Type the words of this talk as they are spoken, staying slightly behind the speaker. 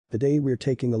Today we're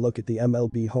taking a look at the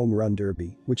MLB Home Run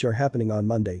Derby, which are happening on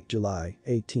Monday, July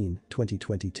 18,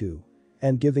 2022.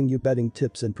 And giving you betting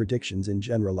tips and predictions in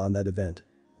general on that event.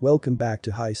 Welcome back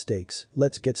to High Stakes,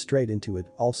 let's get straight into it.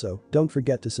 Also, don't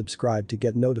forget to subscribe to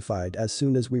get notified as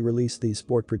soon as we release these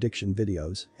sport prediction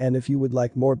videos, and if you would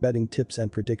like more betting tips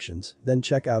and predictions, then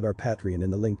check out our Patreon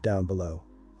in the link down below.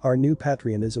 Our new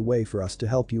Patreon is a way for us to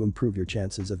help you improve your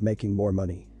chances of making more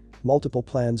money. Multiple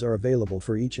plans are available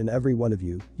for each and every one of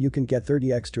you. You can get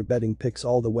 30 extra betting picks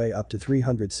all the way up to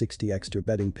 360 extra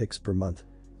betting picks per month.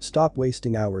 Stop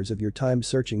wasting hours of your time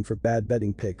searching for bad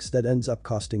betting picks that ends up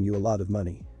costing you a lot of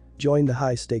money. Join the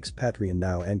High Stakes Patreon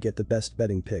now and get the best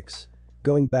betting picks.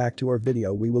 Going back to our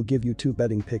video, we will give you 2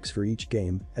 betting picks for each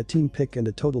game, a team pick and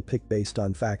a total pick based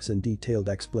on facts and detailed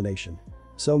explanation.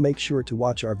 So make sure to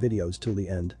watch our videos till the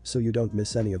end so you don't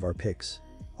miss any of our picks.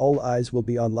 All eyes will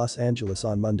be on Los Angeles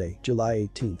on Monday, July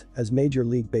 18th, as Major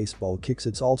League Baseball kicks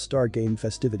its All-Star Game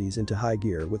festivities into high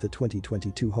gear with the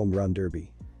 2022 Home Run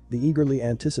Derby. The eagerly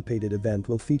anticipated event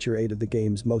will feature 8 of the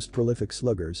game's most prolific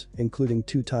sluggers, including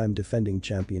 2-time defending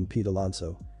champion Pete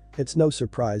Alonso. It's no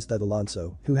surprise that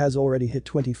Alonso, who has already hit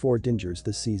 24 dingers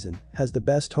this season, has the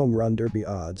best Home Run Derby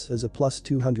odds as a plus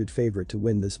 200 favorite to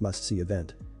win this must-see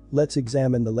event. Let's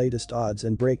examine the latest odds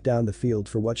and break down the field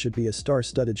for what should be a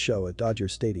star-studded show at Dodger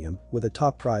Stadium, with a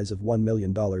top prize of $1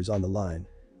 million on the line.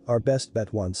 Our best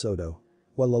bet: Juan Soto.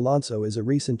 While Alonso is a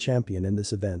recent champion in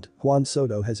this event, Juan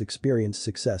Soto has experienced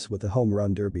success with the Home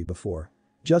Run Derby before.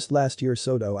 Just last year,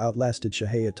 Soto outlasted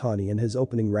Shohei Ohtani in his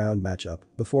opening round matchup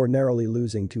before narrowly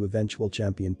losing to eventual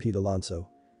champion Pete Alonso.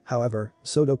 However,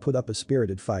 Soto put up a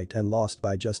spirited fight and lost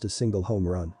by just a single home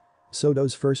run.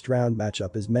 Soto's first round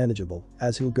matchup is manageable,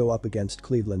 as he'll go up against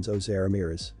Cleveland's Jose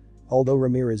Ramirez. Although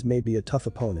Ramirez may be a tough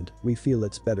opponent, we feel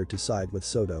it's better to side with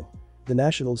Soto. The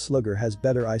Nationals slugger has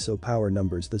better ISO power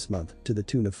numbers this month, to the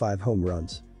tune of 5 home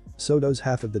runs. Soto's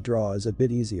half of the draw is a bit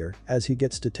easier, as he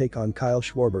gets to take on Kyle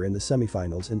Schwarber in the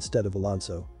semifinals instead of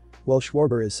Alonso. While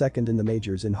Schwarber is second in the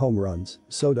majors in home runs,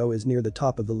 Soto is near the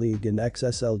top of the league in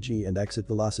XSLG and exit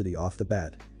velocity off the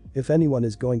bat. If anyone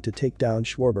is going to take down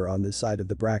Schwarber on this side of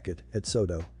the bracket, it's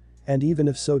Soto. And even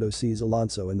if Soto sees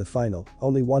Alonso in the final,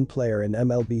 only one player in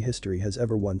MLB history has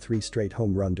ever won 3 straight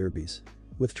home run derbies.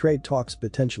 With trade talks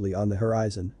potentially on the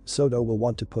horizon, Soto will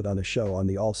want to put on a show on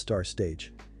the All-Star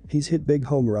stage. He's hit big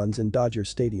home runs in Dodger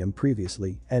Stadium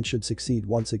previously and should succeed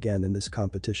once again in this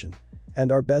competition.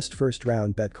 And our best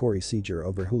first-round bet: Corey Seager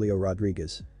over Julio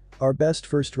Rodriguez. Our best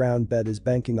first-round bet is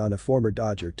banking on a former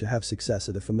Dodger to have success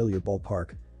at a familiar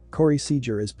ballpark. Corey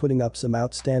Seager is putting up some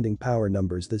outstanding power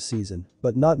numbers this season,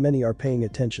 but not many are paying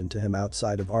attention to him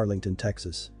outside of Arlington,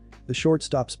 Texas. The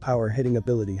shortstop's power hitting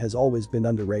ability has always been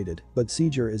underrated, but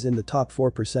Seager is in the top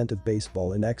 4% of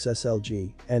baseball in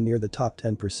XSLG and near the top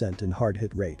 10% in hard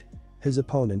hit rate. His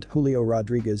opponent, Julio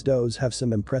Rodriguez, does have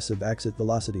some impressive exit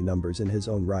velocity numbers in his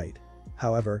own right.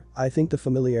 However, I think the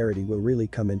familiarity will really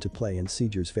come into play in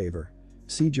Seager's favor.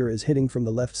 Seager is hitting from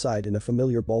the left side in a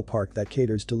familiar ballpark that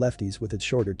caters to lefties with its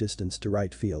shorter distance to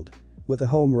right field. With a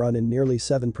home run in nearly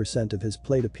 7% of his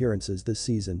plate appearances this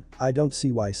season, I don't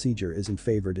see why Seager isn't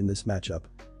favored in this matchup.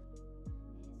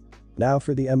 Now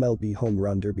for the MLB Home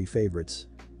Run Derby favorites.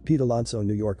 Pete Alonso,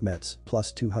 New York Mets,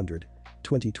 plus 200.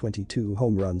 2022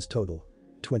 home runs total: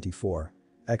 24.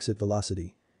 Exit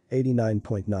velocity: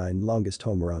 89.9. Longest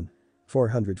home run: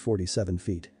 447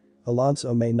 feet.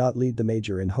 Alonso may not lead the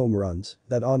major in home runs,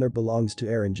 that honor belongs to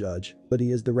Aaron Judge, but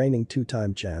he is the reigning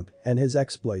 2-time champ, and his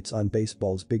exploits on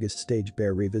baseball's biggest stage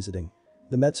bear revisiting.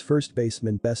 The Mets first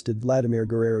baseman bested Vladimir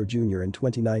Guerrero Jr. in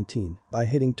 2019 by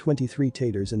hitting 23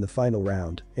 taters in the final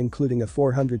round, including a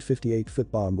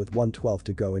 458-foot bomb with 1/12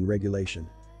 to go in regulation.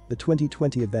 The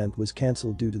 2020 event was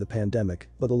cancelled due to the pandemic,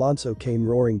 but Alonso came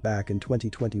roaring back in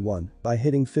 2021 by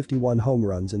hitting 51 home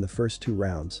runs in the first 2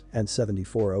 rounds and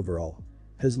 74 overall.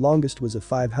 His longest was a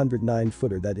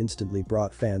 509-footer that instantly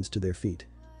brought fans to their feet.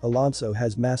 Alonso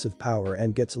has massive power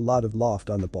and gets a lot of loft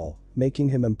on the ball, making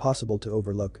him impossible to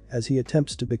overlook as he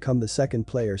attempts to become the second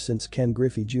player since Ken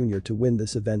Griffey Jr. to win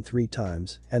this event 3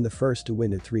 times and the first to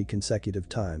win it 3 consecutive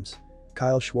times.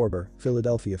 Kyle Schwarber,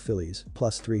 Philadelphia Phillies,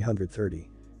 plus 330.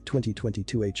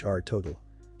 2022 HR total: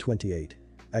 28.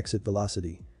 Exit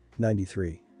velocity: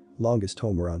 93. Longest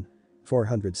home run: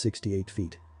 468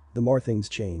 feet. The more things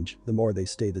change, the more they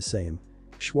stay the same.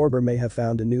 Schwarber may have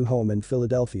found a new home in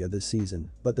Philadelphia this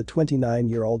season, but the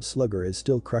 29-year-old slugger is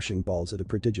still crushing balls at a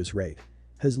prodigious rate.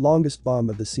 His longest bomb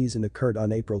of the season occurred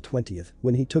on April 20th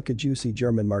when he took a juicy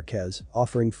German Marquez,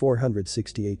 offering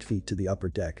 468 feet to the upper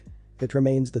deck. It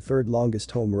remains the 3rd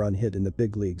longest home run hit in the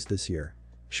big leagues this year.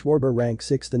 Schwarber ranks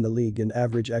 6th in the league in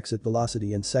average exit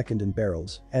velocity and 2nd in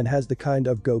barrels and has the kind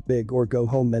of go big or go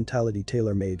home mentality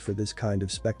tailor-made for this kind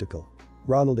of spectacle.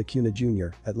 Ronald Acuna Jr.,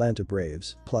 Atlanta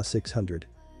Braves, plus 600.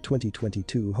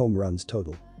 2022 home runs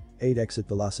total. 8 exit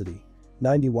velocity.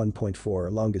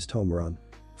 91.4 longest home run.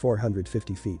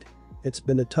 450 feet. It's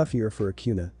been a tough year for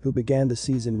Acuna, who began the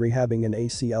season rehabbing an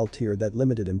ACL tear that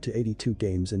limited him to 82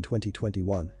 games in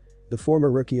 2021. The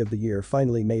former Rookie of the Year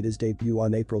finally made his debut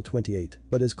on April 28,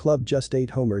 but his club just 8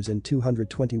 homers in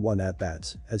 221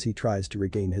 at-bats as he tries to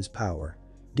regain his power.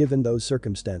 Given those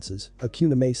circumstances,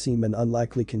 Acuna may seem an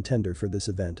unlikely contender for this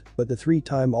event, but the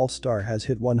 3-time All-Star has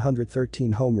hit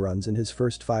 113 home runs in his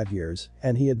first 5 years,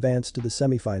 and he advanced to the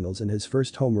semifinals in his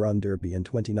first home run derby in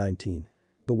 2019.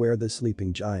 Beware the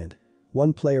sleeping giant.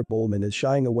 One player Bowman is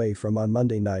shying away from on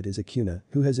Monday night is Acuna,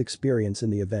 who has experience in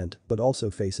the event but also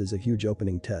faces a huge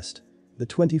opening test. The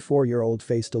 24-year-old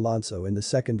faced Alonso in the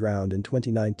second round in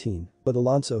 2019, but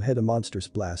Alonso hit a monstrous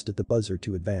blast at the buzzer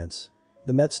to advance.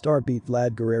 The Met star beat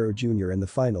Vlad Guerrero Jr. in the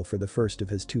final for the first of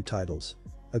his 2 titles.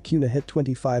 Acuna hit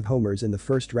 25 homers in the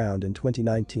first round in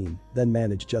 2019, then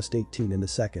managed just 18 in the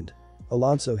second.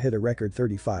 Alonso hit a record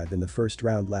 35 in the first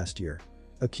round last year.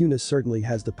 Acuna certainly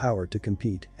has the power to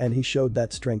compete, and he showed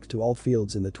that strength to all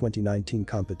fields in the 2019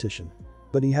 competition.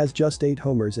 But he has just 8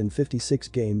 homers in 56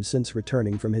 games since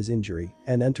returning from his injury,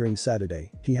 and entering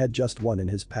Saturday, he had just 1 in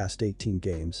his past 18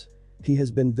 games. He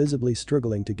has been visibly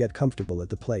struggling to get comfortable at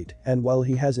the plate, and while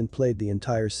he hasn't played the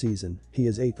entire season, he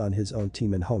is 8th on his own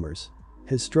team in homers.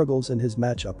 His struggles and his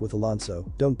matchup with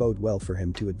Alonso don't bode well for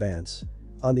him to advance.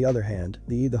 On the other hand,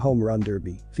 the Home Run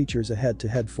Derby features a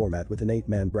head-to-head format with an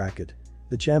 8-man bracket.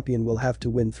 The champion will have to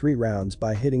win 3 rounds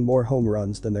by hitting more home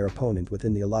runs than their opponent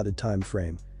within the allotted time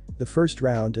frame. The first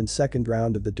round and second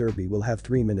round of the derby will have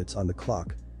 3 minutes on the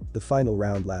clock. The final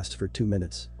round lasts for 2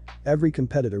 minutes. Every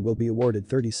competitor will be awarded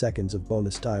 30 seconds of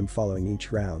bonus time following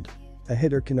each round. A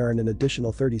hitter can earn an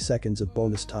additional 30 seconds of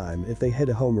bonus time if they hit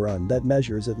a home run that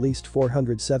measures at least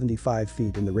 475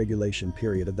 feet in the regulation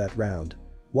period of that round.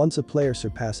 Once a player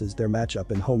surpasses their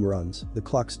matchup in home runs, the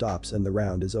clock stops and the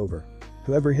round is over.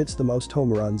 Whoever hits the most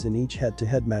home runs in each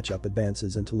head-to-head matchup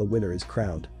advances until a winner is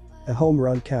crowned. A home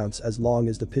run counts as long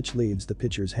as the pitch leaves the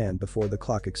pitcher's hand before the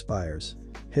clock expires.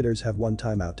 Hitters have 1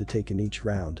 timeout to take in each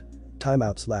round.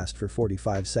 Timeouts last for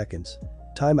 45 seconds.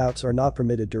 Timeouts are not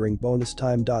permitted during bonus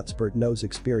time. Spurt knows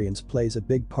experience plays a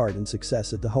big part in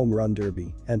success at the home run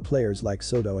derby, and players like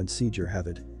Soto and Seager have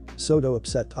it. Soto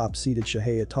upset top-seeded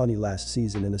Shohei Ohtani last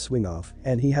season in a swing-off,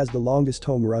 and he has the longest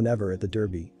home run ever at the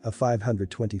derby, a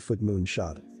 520-foot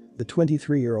moonshot. The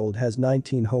 23-year-old has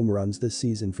 19 home runs this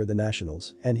season for the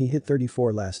Nationals, and he hit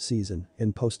 34 last season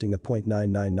in posting a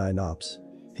 .999 OPS.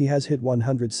 He has hit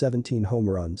 117 home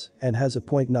runs and has a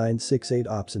 .968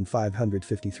 OPS in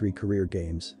 553 career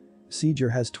games. Seager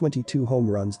has 22 home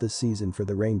runs this season for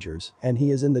the Rangers, and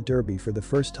he is in the derby for the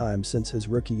first time since his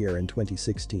rookie year in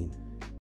 2016.